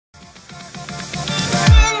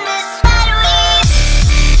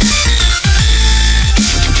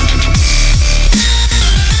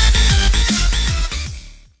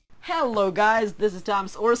Hello guys, this is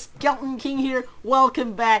Thomas or Skeleton King here.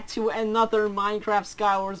 Welcome back to another Minecraft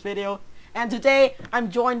Skywars video. And today I'm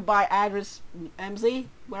joined by TheSuperMC.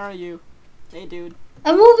 Where are you? Hey dude.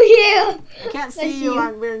 I'm over here. I can't see you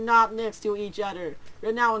and we're not next to each other.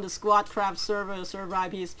 We're now on the SquadCraft server. The server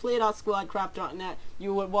IP is play.squadcraft.net.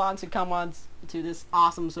 You would want to come on to this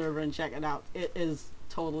awesome server and check it out. It is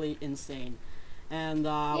totally insane. And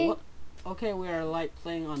okay, we are like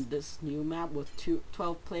playing on this new map with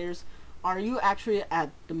 12 players. Are you actually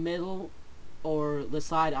at the middle or the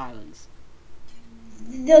side islands?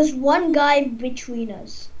 There's one guy between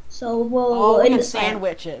us, so we can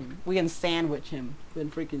sandwich him. We can sandwich him. We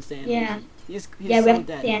can freaking sandwich him. He's so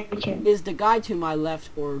dead. Sandwich him. Is the guy to my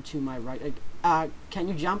left or to my right? Can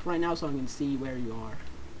you jump right now so I can see where you are?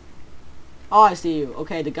 Oh, I see you.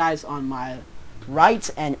 Okay, the guy's on my right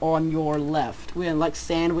and on your left. We can like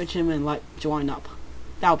sandwich him and like join up.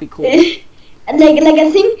 That would be cool. like I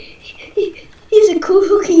think he's a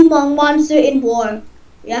cookie monster in war.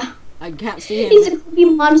 Yeah. I can't see him. He's a cookie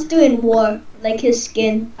monster in war, like his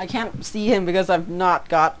skin. I can't see him because I've not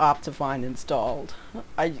got Optifine installed.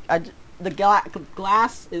 The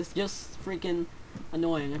glass is just freaking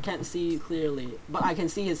annoying. I can't see clearly, but I can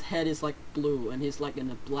see his head is like blue and he's like in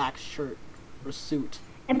a black shirt or suit.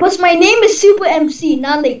 And plus, my name is SuperMC,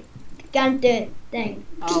 not like thing.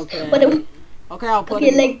 Okay. Okay, I'll put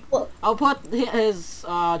his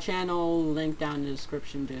channel link down in the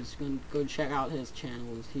description. Just go check out his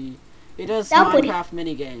channels. He does Minecraft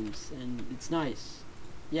mini games, and it's nice.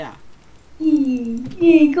 Yeah.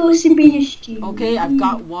 Okay, I've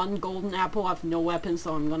got one golden apple. I have no weapon,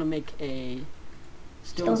 so I'm gonna make a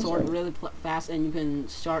stone sword really fast, and you can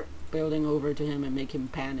start building over to him and make him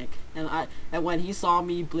panic. And when he saw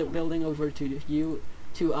me building over to you,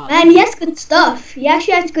 man, he has good stuff. He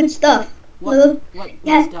actually has good stuff. What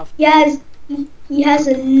stuff? He has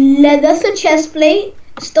a leather chest plate,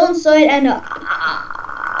 stone sword, and a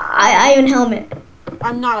iron helmet.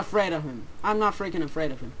 I'm not afraid of him. I'm not freaking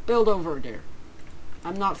afraid of him. Build over there.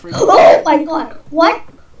 I'm not freaking. Oh my god! What?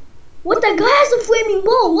 What? The guy has a flaming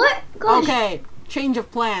bow. What? Gosh. Okay. Change of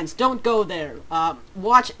plans. Don't go there.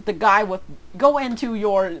 Watch the guy go into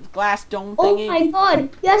your glass dome thingy. Oh my god,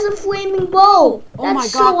 he has a flaming bow. Oh my god,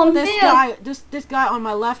 so unfair. This guy on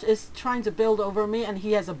my left is trying to build over me and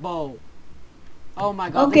he has a bow. Oh my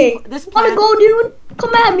god. Okay, this plan. Wanna go, dude?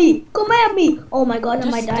 Come at me. Come at me. Oh my god, I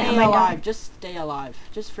might die. Stay alive. Just stay alive.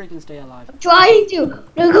 Just freaking stay alive. I'm trying to.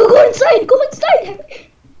 No, go inside. Go inside.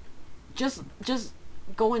 Just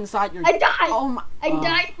go inside your. I died. Oh my. I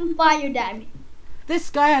died from fire, damn me.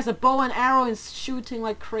 This guy has a bow and arrow and is shooting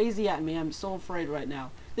like crazy at me. I'm so afraid right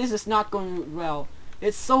now. This is not going well.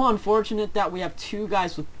 It's so unfortunate that we have two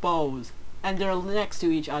guys with bows and they're next to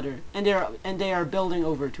each other and they are building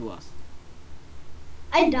over to us.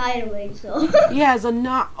 I died away, so. He has a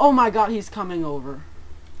oh my god, he's coming over.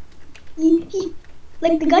 He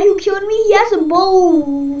like the guy who killed me, he has a bow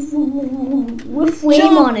with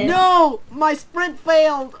flame on it. No! My sprint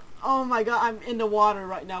failed! Oh my god, I'm in the water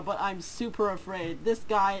right now, but I'm super afraid. This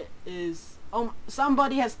guy is...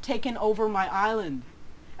 somebody has taken over my island.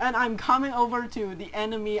 And I'm coming over to the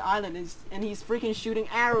enemy island, and he's freaking shooting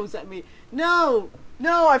arrows at me. No!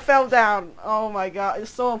 No, I fell down. Oh my god,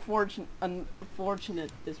 it's so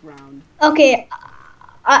unfortunate this round. Okay,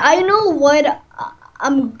 I know what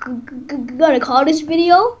I'm gonna call this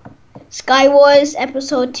video. Skywars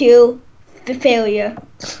Episode 2, The Failure.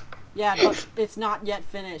 Yeah, but it's not yet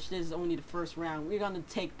finished. This is only the first round. We're gonna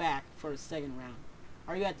take back for the second round.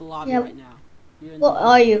 Are you at the lobby right now? What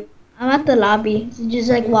are you? I'm at the lobby. Just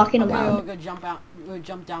like walking around. Okay, we'll jump out. We'll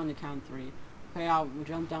jump down to count 3. Okay, I'll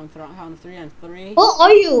jump down count 3 and 3. What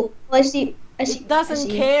are you? Oh, I see. It doesn't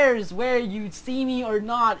cares where you see me or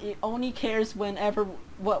not. It only cares whenever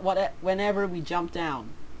whenever we jump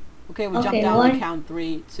down. Okay, we jump down to count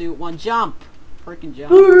 3, 2, 1, jump! Freaking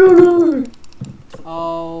jump!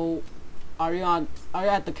 Oh, are you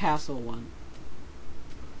at the castle one?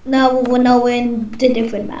 No, we're in the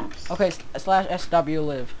different maps. Okay,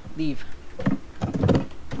 /SW leave.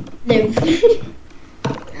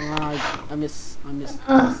 I miss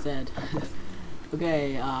said.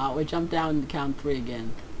 Okay, we jump down to count 3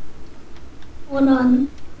 again. Hold on.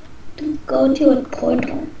 Go to a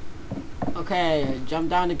portal. Okay, jump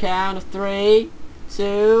down to count of 3,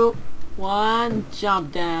 2, 1,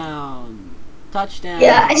 jump down. Touchdown.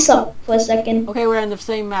 Yeah, I saw for a second. Okay, we're on the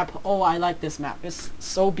same map. Oh, I like this map. It's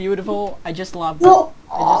so beautiful. I just love it. No,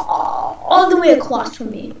 all the way across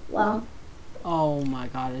from me. Wow. Oh my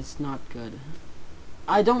god, it's not good.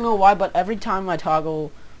 I don't know why, but every time I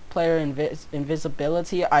toggle player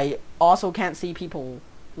invisibility, I also can't see people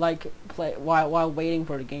like play while waiting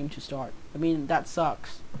for the game to start. I mean, that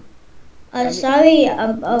sucks. Sorry,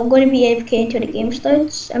 I'm going to be AFK until the game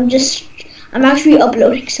starts. I'm actually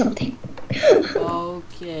uploading something.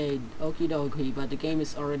 Okay, okie dokie, but the game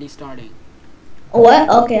is already starting. What?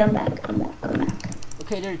 Okay, I'm back. I'm back.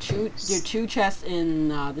 Okay, there are two chests in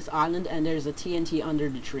this island, and there's a TNT under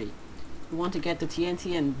the tree. You want to get the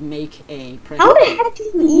TNT and make a present. How the heck do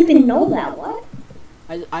you even know that? What?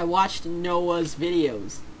 I watched Noah's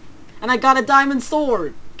videos, and I got a diamond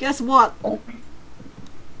sword. Guess what? Oh.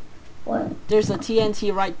 What? There's a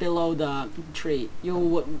TNT right below the tree.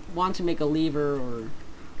 You want to make a lever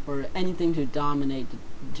or anything to dominate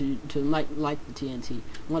to light the TNT.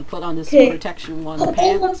 I want to put on this protection one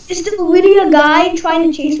pants. Is there really a guy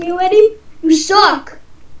trying to chase me already? You suck.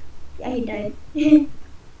 Yeah, he died.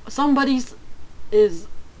 Somebody's is.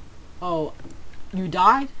 Oh, you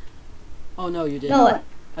died? Oh no, you didn't. No,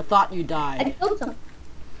 I thought you died. I killed someone.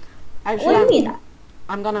 Actually, What do you mean?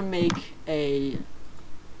 I'm gonna make a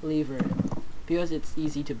lever because it's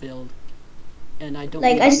easy to build, and I don't.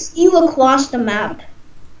 Like I see you across the map.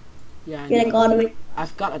 Yeah, You're like all the way.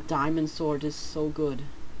 I've got a diamond sword. This is so good.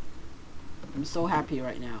 I'm so happy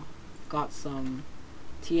right now. Got some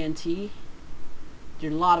TNT.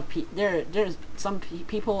 There's a lot of there's some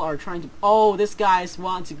people are trying to. Oh, this guy's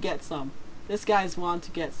want to get some. This guy's want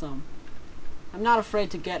to get some. I'm not afraid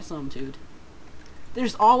to get some, dude.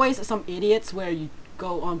 There's always some idiots where you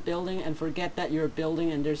go on building and forget that you're building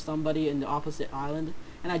and there's somebody in the opposite island,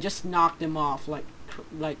 and I just knocked him off like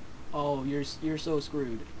oh, you're so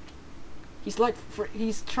screwed.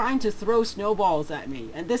 He's trying to throw snowballs at me,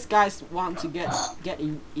 and this guy's wanting to get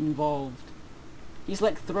involved. He's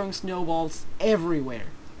like throwing snowballs everywhere.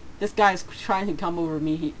 This guy's trying to come over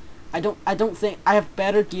me. I don't think I have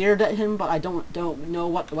better gear than him, but I don't know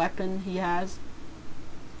what weapon he has.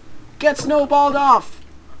 Get snowballed off!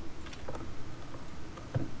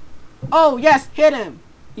 Oh yes, hit him!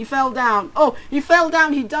 He fell down. Oh, he fell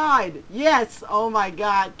down, he died! Yes! Oh my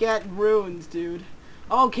god, get ruined, dude.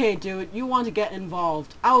 Okay, dude, you want to get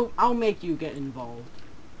involved. I'll make you get involved.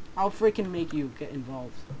 I'll freaking make you get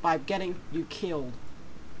involved by getting you killed.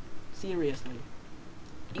 Seriously.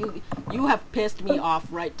 You have pissed me off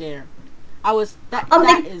right there.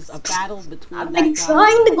 That is a battle between I'm that guy.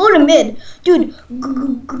 trying to go to mid. Dude,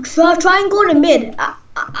 try and go to mid.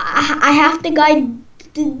 I have the guy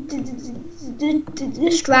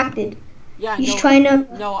distracted. Yeah, he's trying to.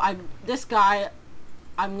 No, this guy.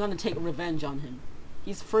 I'm gonna take revenge on him.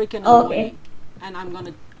 He's freaking annoying,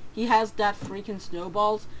 and he has that freaking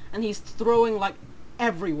snowballs, and he's throwing like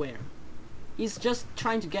everywhere. He's just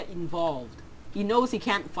trying to get involved. He knows he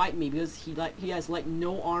can't fight me because he has like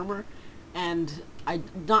no armor, and I'm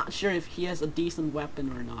not sure if he has a decent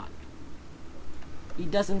weapon or not. He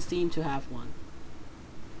doesn't seem to have one.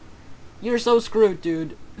 You're so screwed,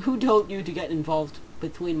 dude. Who told you to get involved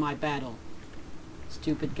between my battle?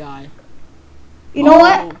 Stupid guy. You know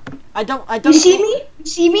what? I don't. You see me? You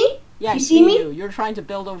see me? Yeah, you see me? You're trying to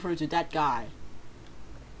build over to that guy.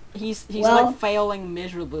 He's like failing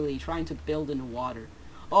miserably trying to build in the water.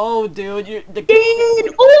 Oh, dude, Dude!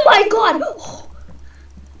 Oh my god!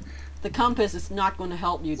 The compass is not going to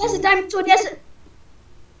help you. That's a diamond sword. Yes.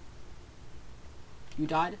 You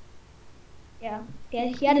died? Yeah.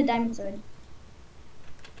 He had a diamond sword.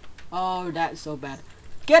 Oh, that's so bad.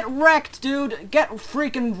 Get wrecked, dude! Get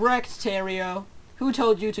freaking wrecked, Terrio. Who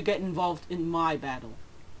told you to get involved in my battle?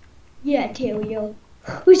 Yeah, Terrio.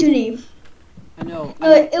 Who's your name? I know.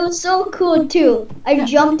 No, it was so cool too. I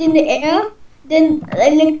jumped in the air, then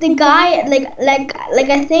like the guy, like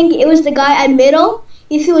I think it was the guy at middle.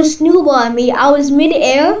 He threw a snowball at me. I was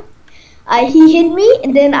mid-air. He hit me,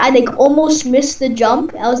 and then I like almost missed the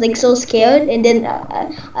jump. I was like so scared, and then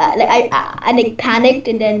I like panicked,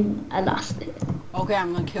 and then I lost it. Okay,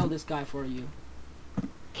 I'm gonna kill this guy for you.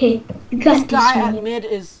 Okay, you got this guy at mid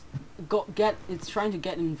is trying to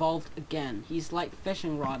get involved again. He's like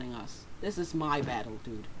fishing rodding us. This is my battle,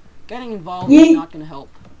 dude. Getting involved is not gonna help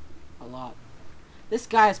a lot. This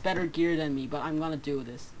guy has better gear than me, but I'm gonna do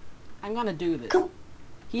this. I'm gonna do this.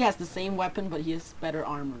 He has the same weapon, but he has better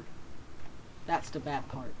armor. That's the bad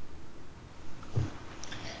part.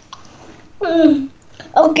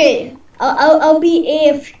 Okay, I'll be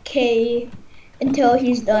AFK until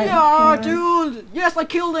he's done. Yeah, dude! Yes, I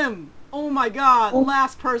killed him! Oh my god,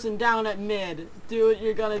 last person down at mid. Dude,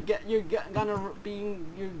 you're gonna get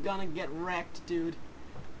wrecked, dude.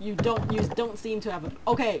 You don't seem to have a...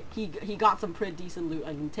 Okay, he got some pretty decent loot.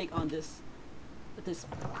 I can take on this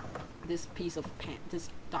piece of this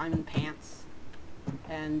diamond pants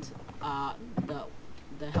and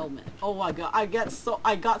the helmet. Oh my god, I got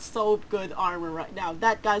so good armor right now.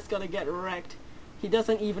 That guy's gonna get wrecked. He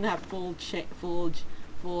doesn't even have full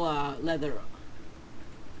leather.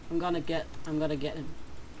 I'm gonna get him.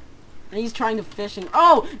 And he's trying to fishing.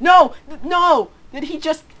 Oh no, no! Did he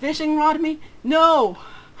just fishing rod me? No!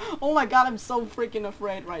 Oh my god, I'm so freaking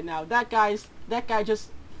afraid right now. That guy just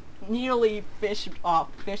nearly fished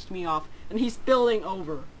me off, and he's spilling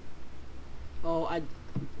over. Oh,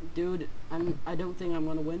 dude, I don't think I'm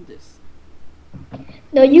gonna win this.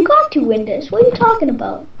 No, you got to win this. What are you talking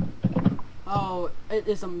about? Oh, it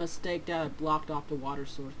is a mistake that I blocked off the water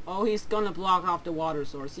source. Oh, he's gonna block off the water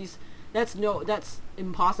source. That's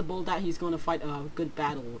impossible that he's gonna fight a good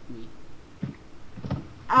battle with me.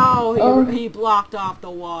 Oh, he blocked off the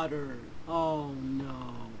water. Oh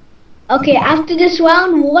no. Okay, after this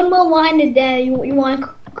round, one more line and then you want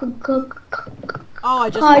to Oh, I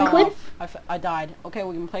just fell off. I died. Okay,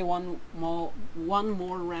 we can play one more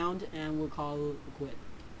round and we'll call it quit.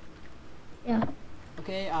 Yeah.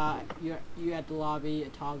 Okay, you're at the lobby.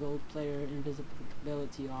 Toggle player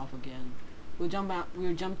invisibility off again. We'll jump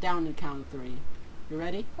down and count 3. You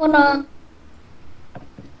ready? Hold on.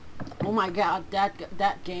 Oh my god,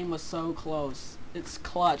 that game was so close. It's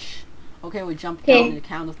clutch. Okay, we jump down in the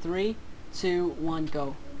count of 3, 2, 1,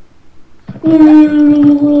 go.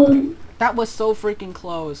 That was so freaking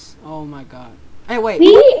close. Oh my god. Hey, wait.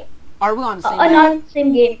 Are we on the same game? On the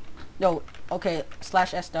same game. No. Okay.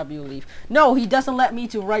 /SW leave. No, he doesn't let me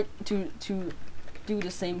to do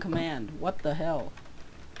the same command. What the hell?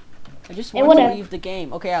 I just want to leave the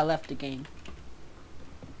game. Okay, I left the game.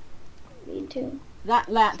 Me too.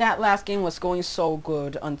 That last game was going so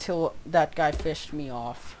good until that guy fished me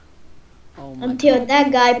off. Oh my god.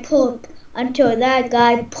 That guy pulled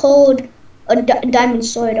a diamond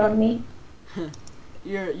sword on me.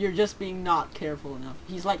 You're just being not careful enough.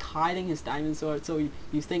 He's like hiding his diamond sword, so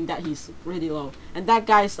you think that he's pretty low. And that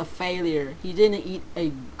guy's a failure. He didn't eat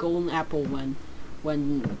a golden apple when.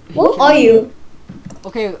 What are you?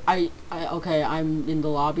 Okay, okay. I'm in the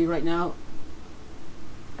lobby right now.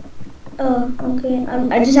 Oh, okay.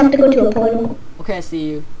 I just have to go to a portal. Okay, I see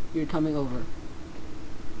you. You're coming over.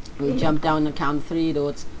 We jump down the count 3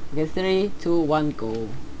 dots. Okay, 3, 2, 1, go.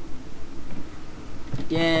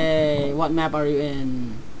 Yay! What map are you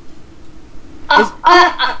in? We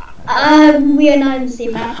are not in the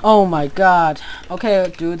same map. Oh my god.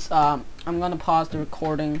 Okay, dudes. I'm gonna pause the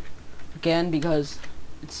recording again because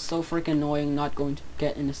it's so freaking annoying not going to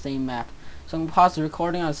get in the same map. So I'm gonna pause the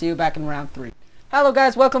recording. I'll see you back in round 3. Hello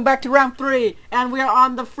guys, welcome back to round 3, and we are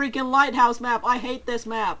on the freaking lighthouse map. I hate this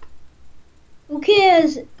map. Who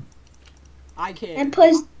cares? I care. And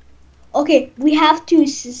plus, okay, we have to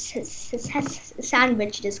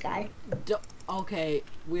sandwich this guy. Okay,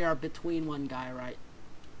 we are between one guy, right?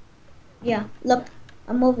 Yeah, look,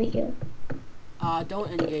 I'm over here.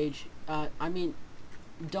 Don't engage. I mean,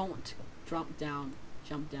 don't jump down.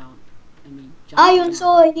 Jump down. I mean, jump Iron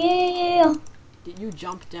sword, yeah. Did you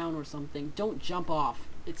jump down or something? Don't jump off.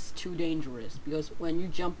 It's too dangerous because when you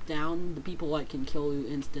jump down, the people can kill you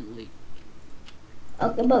instantly.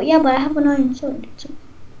 Okay, but I have an iron sword. So.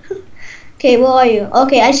 Okay, where are you?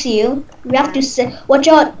 Okay, I see you. We have to say, watch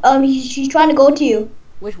out. He's trying to go to you.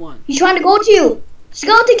 Which one? He's trying to go to you.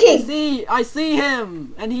 Skeleton King. I see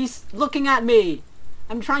him, and he's looking at me.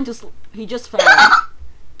 I'm trying to. He just fell off.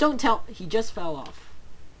 Don't tell. He just fell off.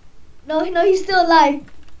 No, he's still alive.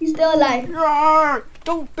 He's still alive. Roar!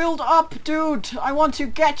 Don't build up, dude. I want to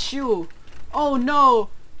get you. Oh no!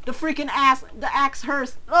 The freaking axe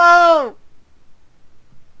hurts. Oh!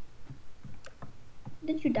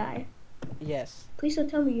 Did you die? Yes. Please don't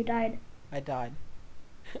tell me you died. I died.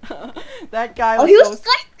 That guy was this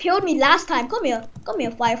guy killed me last time. Come here,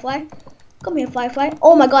 Firefly. Come here, Firefly.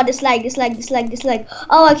 Oh my god, this lag.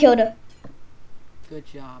 Oh, I killed her. Good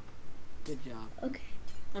job. Good job. Okay.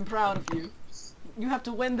 I'm proud of you. You have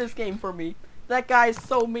to win this game for me. That guy is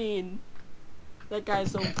so mean. That guy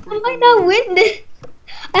is so freaking I might not win this.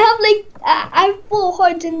 I have 4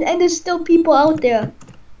 hearts and there's still people out there.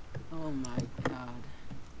 Oh my god.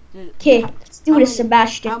 Okay, let's do this,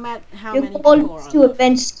 Sebastian. How You're many going people are to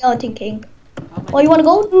avenge Skeleton King. Oh, you wanna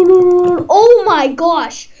go? Oh my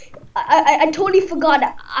gosh! I totally forgot.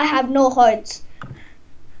 I have no hearts.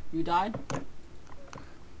 You died?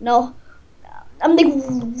 No. I'm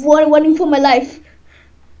running for my life.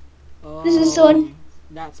 Oh, this is so.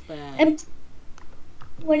 That's bad. I'm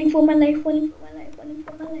running for my life.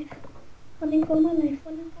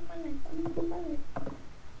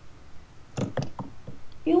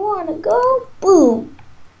 You wanna go? Boom.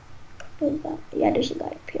 Yeah, there's a guy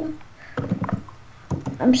up here.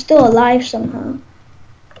 I'm still alive somehow.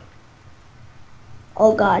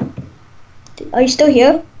 Oh god. Are you still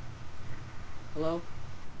here? Hello?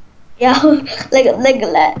 Yeah, no, because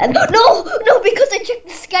I checked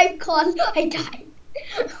the Skype call, I died.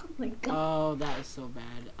 Oh my god. Oh, that is so bad.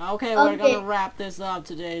 Okay, we're Okay. gonna wrap this up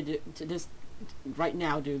today. Right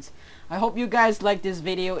now, dudes. I hope you guys like this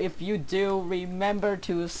video. If you do, remember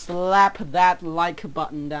to slap that like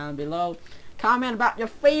button down below. Comment about your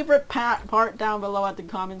favorite part down below at the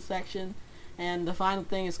comment section. And the final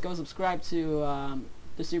thing is go subscribe to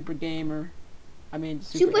the Super Gamer. I mean,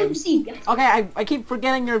 Super MC. Okay, I keep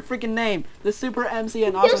forgetting your freaking name. The Super MC,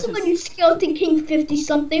 and Just also when you SkeletonKing50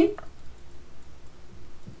 something.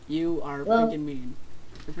 You are Well. freaking mean.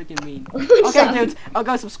 You're freaking mean. Sorry. Okay, dudes, I'll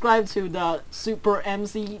go subscribe to the Super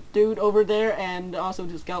MC dude over there, and also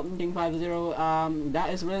to SkeletonKing50. That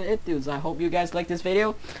is really it, dudes. I hope you guys like this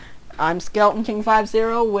video. I'm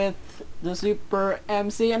SkeletonKing50 with the Super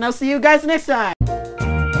MC, and I'll see you guys next time.